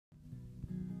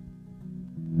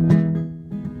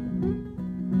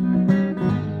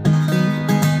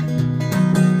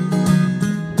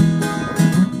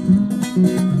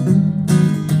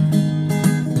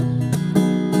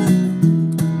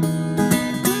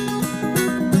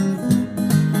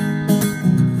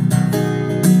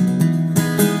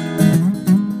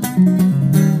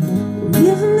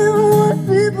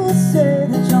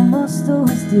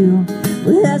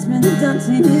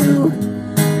to you.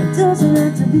 It doesn't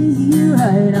have to be you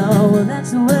right now. Well,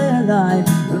 that's the way of life.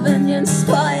 Revenge and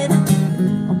spite.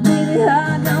 Or maybe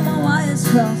I got my wires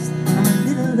crossed. I'm a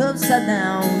little upside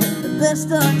down. The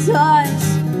best of times.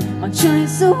 I'm trying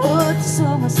so hard to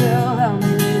sort myself out.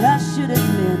 Maybe I should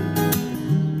admit,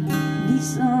 at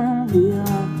least I'm real.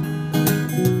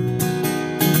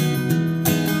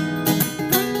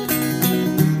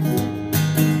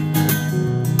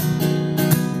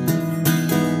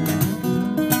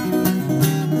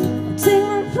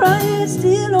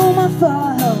 Still on my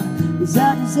fire, 'cause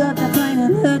I deserve the pain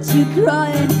and hurt you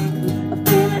crying. I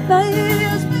feel it like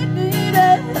it's beneath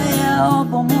it. Yeah,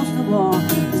 but most of all,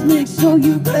 just make sure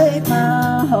you break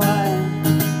my heart.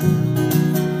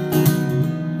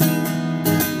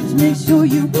 Just make sure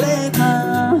you break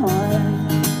my heart.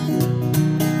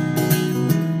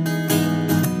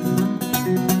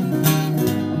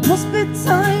 Must be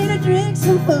time to drink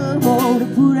some herbal to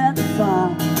put out the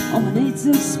fire. On my need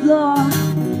to explore.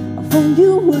 From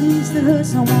you ways to hurt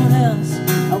someone else,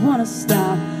 I wanna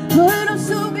stop. But I'm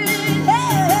so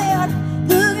bad,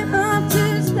 looking up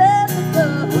to step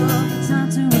above. It's time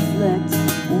to reflect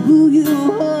on who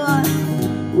you are.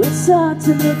 It's hard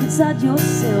to look inside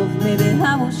yourself. Maybe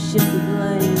I will shift the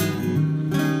blame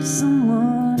to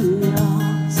someone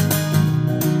else.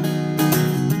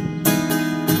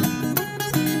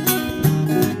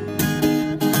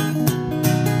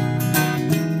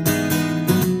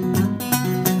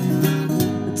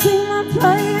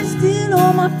 Fire still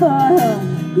on my fire,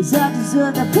 'cause I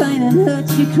deserve the pain and hurt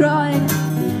you crying.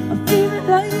 I'm feeling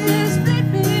like it's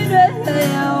made me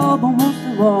hell, but most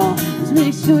of all, just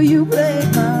make sure you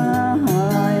break my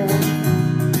heart.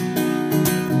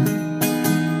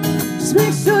 Just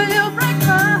make sure you break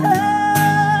my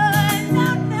heart. No,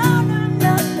 no, no,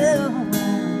 no, no.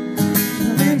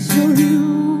 Just make sure you